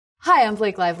Hi, I'm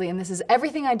Blake Lively, and this is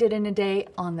everything I did in a day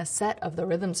on the set of the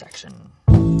rhythm section.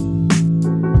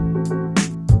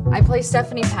 I play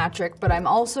Stephanie Patrick, but I'm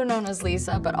also known as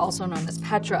Lisa, but also known as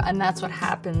Petra, and that's what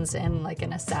happens in like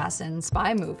an assassin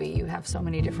spy movie. You have so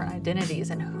many different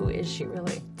identities, and who is she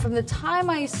really? From the time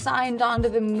I signed on to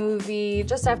the movie,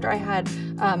 just after I had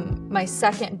my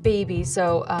second baby,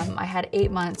 so I had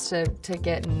 8 months to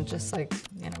get in just like,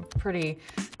 pretty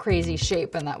crazy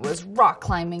shape, and that was rock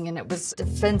climbing, and it was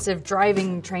defensive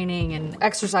driving training, and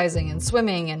exercising, and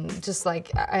swimming, and just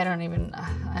like, I don't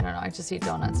know, I just eat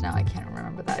donuts now, I can't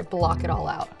remember that. I block it all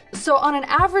out. So on an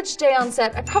average day on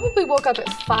set, I probably woke up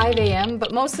at 5 a.m.,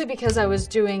 but mostly because I was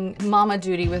doing mama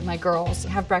duty with my girls,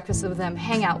 have breakfast with them,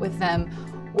 hang out with them,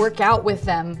 work out with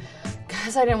them,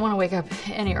 because I didn't want to wake up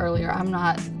any earlier. I'm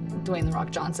not Dwayne The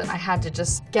Rock Johnson. I had to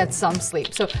just get some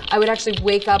sleep. So I would actually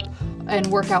wake up and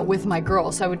work out with my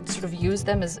girls. So I would sort of use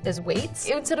them as weights.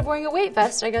 Instead of wearing a weight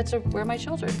vest, I got to wear my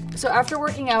children. So after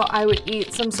working out, I would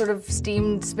eat some sort of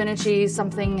steamed spinachy,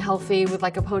 something healthy with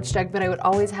like a poached egg, but I would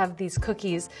always have these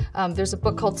cookies. There's a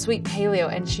book called Sweet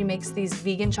Paleo, and she makes these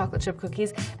vegan chocolate chip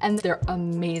cookies, and they're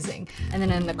amazing. And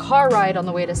then in the car ride on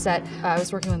the way to set, I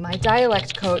was working with my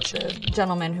dialect coach, a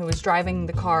gentleman who was driving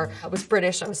the car. I was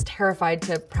British. I was terrified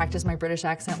to practice my British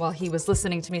accent while he was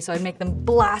listening to me, so I'd make them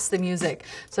blast the music.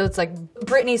 So it's like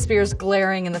Britney Spears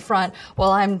glaring in the front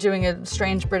while I'm doing a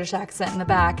strange British accent in the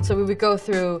back. So we would go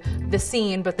through the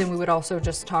scene, but then we would also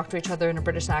just talk to each other in a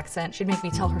British accent. She'd make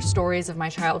me tell her stories of my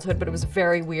childhood, but it was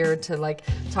very weird to like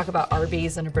talk about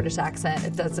Arby's in a British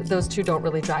accent. Those two don't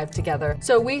really drive together.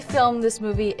 So we filmed this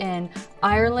movie in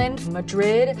Ireland,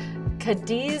 Madrid,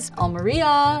 Cadiz,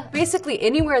 Almeria. Basically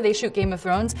anywhere they shoot Game of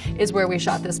Thrones is where we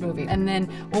shot this movie. And then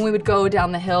when we would go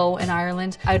down the hill in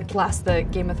Ireland, I'd blast the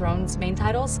Game of Thrones main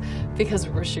titles because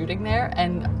we were shooting there,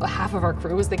 and half of our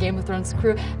crew was the Game of Thrones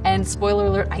crew. And spoiler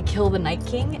alert, I kill the Night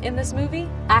King in this movie.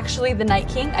 Actually, the Night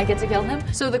King, I get to kill him.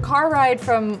 So the car ride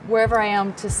from wherever I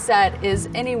am to set is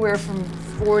anywhere from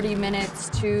 40 minutes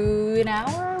to an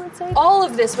hour, I would say. All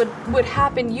of this would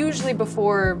happen usually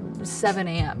before 7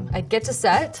 a.m. I'd get to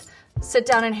set, sit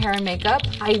down in hair and makeup.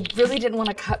 I really didn't want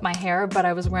to cut my hair, but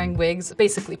I was wearing wigs,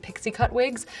 basically pixie cut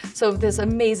wigs. So this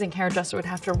amazing hairdresser would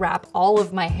have to wrap all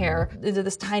of my hair into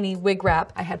this tiny wig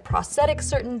wrap. I had prosthetics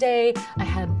certain day. I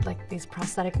had like these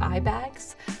prosthetic eye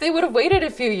bags. They would have waited a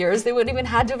few years. They wouldn't even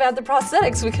had to have had the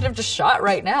prosthetics. We could have just shot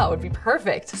right now. It would be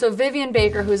perfect. So Vivian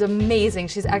Baker, who's amazing,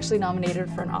 she's actually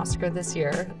nominated for an Oscar this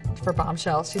year for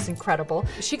Bombshell. She's incredible.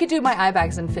 She could do my eye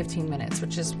bags in 15 minutes,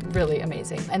 which is really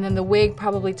amazing. And then the wig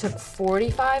probably took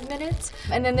 45 minutes.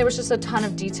 And then there was just a ton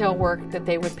of detail work that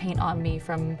they would paint on me,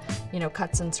 from,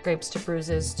 cuts and scrapes to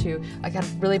bruises to, I got a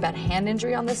really bad hand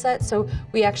injury on the set. So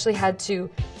we actually had to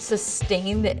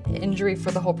sustain the injury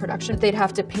for the whole production. They'd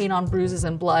have to paint on bruises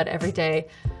and blood every day,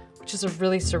 which is a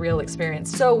really surreal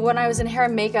experience. So when I was in hair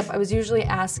and makeup, I was usually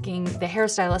asking the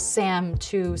hairstylist, Sam,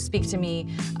 to speak to me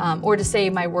or to say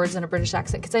my words in a British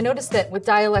accent. Because I noticed that with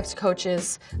dialect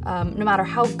coaches, no matter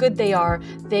how good they are,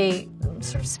 they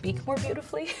sort of speak more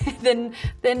beautifully than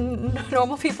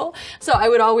normal people. So I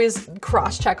would always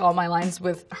cross-check all my lines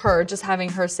with her, just having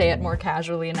her say it more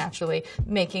casually and naturally,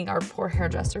 making our poor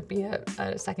hairdresser be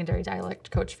a secondary dialect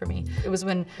coach for me. It was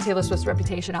when Taylor Swift's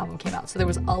Reputation album came out, so there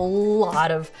was a lot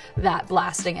of that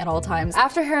blasting at all times.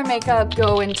 After hair and makeup,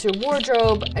 go into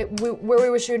wardrobe. Where we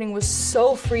were shooting was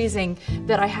so freezing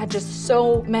that I had just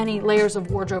so many layers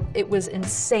of wardrobe. It was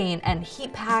insane. And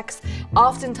heat packs.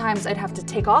 Oftentimes I'd have to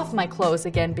take off my clothes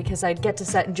again because I'd get to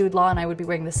set in Jude Law and I would be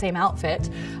wearing the same outfit.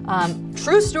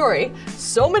 True story,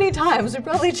 so many times, we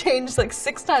probably changed like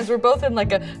 6 times. We're both in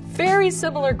like a very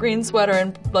similar green sweater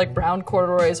and like brown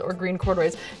corduroys or green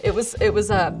corduroys. It was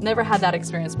never had that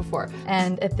experience before.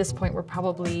 And at this point we're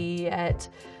probably at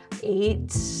 8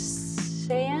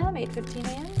 a.m., 8:15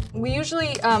 a.m. We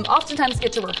usually oftentimes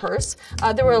get to rehearse.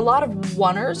 There were a lot of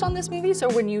oneers on this movie, so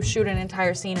when you shoot an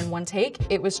entire scene in one take,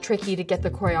 it was tricky to get the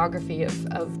choreography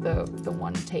of the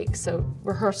one take. So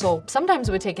rehearsal sometimes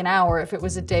would take an hour if it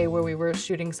was a day where we were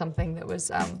shooting something that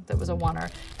was a oneer,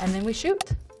 and then we shoot.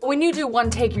 When you do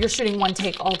one take, you're shooting one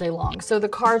take all day long. So the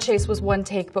car chase was one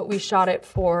take, but we shot it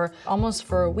for almost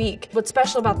a week. What's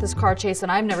special about this car chase,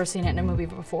 and I've never seen it in a movie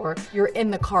before, you're in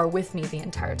the car with me the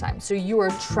entire time. So you are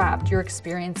trapped, you're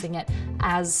experiencing it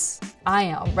as I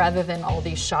am, rather than all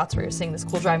these shots where you're seeing this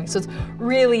cool driving. So it's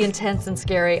really intense and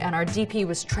scary, and our DP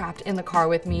was trapped in the car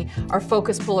with me. Our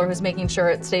focus puller, who's making sure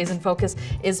it stays in focus,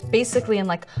 is basically in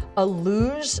like a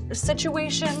luge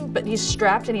situation, but he's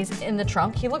strapped and he's in the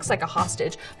trunk. He looks like a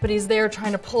hostage, but he's there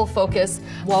trying to pull focus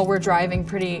while we're driving,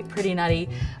 pretty nutty.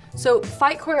 So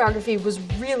fight choreography was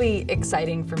really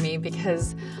exciting for me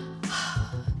because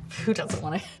who doesn't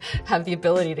want to have the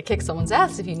ability to kick someone's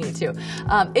ass if you need to?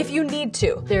 If you need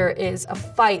to, there is a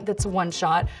fight that's one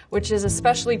shot, which is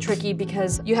especially tricky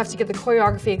because you have to get the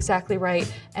choreography exactly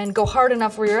right and go hard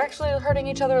enough where you're actually hurting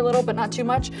each other a little, but not too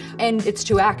much. And it's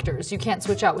 2 actors. You can't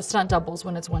switch out with stunt doubles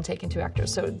when it's 1 take and 2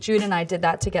 actors. So Jude and I did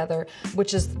that together,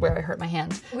 which is where I hurt my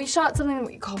hand. We shot something that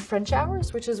we call French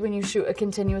hours, which is when you shoot a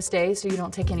continuous day so you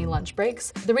don't take any lunch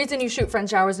breaks. The reason you shoot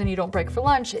French hours and you don't break for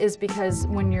lunch is because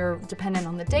when you're dependent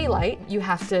on the daylight, you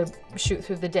have to shoot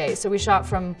through the day. So we shot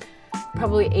from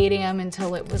probably 8 a.m.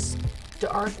 until it was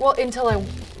dark. Well, until I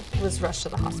was rushed to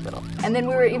the hospital. And then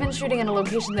we were even shooting in a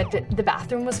location that the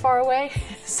bathroom was far away.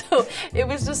 So it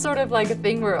was just sort of like a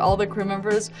thing where all the crew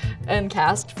members and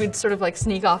cast would sort of like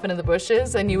sneak off into the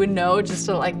bushes and you would know just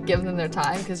to like give them their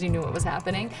time because you knew what was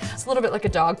happening. It's a little bit like a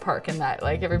dog park in that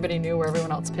like everybody knew where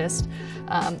everyone else pissed.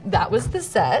 That was the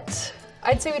set.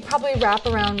 I'd say we'd probably wrap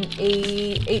around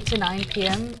 8 to 9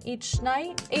 p.m. each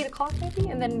night, 8 o'clock maybe,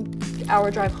 and then hour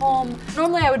drive home.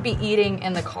 Normally I would be eating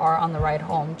in the car on the ride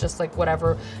home, just like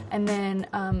whatever. And then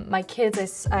my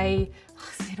kids, they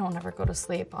don't ever go to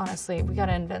sleep, honestly. We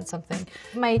gotta invent something.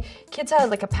 My kids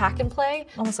had like a pack and play,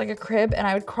 almost like a crib, and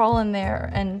I would crawl in there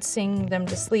and sing them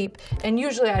to sleep. And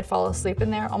usually I'd fall asleep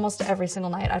in there. Almost every single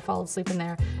night I'd fall asleep in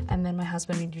there. And then my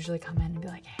husband would usually come in and be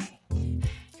like, hey,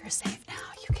 you're safe now.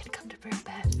 You can come to real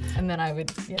bed. And then I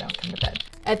would, come to bed.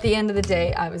 At the end of the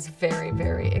day, I was very,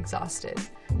 very exhausted.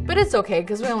 But it's okay,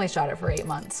 because we only shot it for 8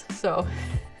 months, so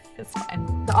it's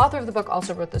fine. The author of the book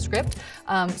also wrote the script,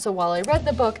 so while I read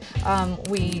the book,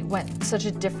 we went such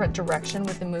a different direction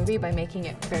with the movie by making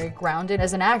it very grounded.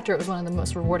 As an actor, it was one of the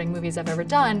most rewarding movies I've ever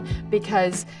done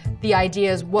because the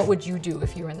idea is, what would you do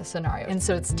if you were in the scenario? And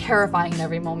so it's terrifying in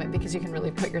every moment because you can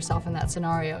really put yourself in that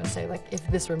scenario and say, like, if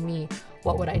this were me,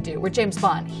 what would I do? Where James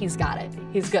Bond, he's got it,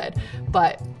 he's good.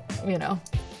 But,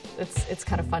 it's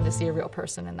kind of fun to see a real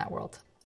person in that world.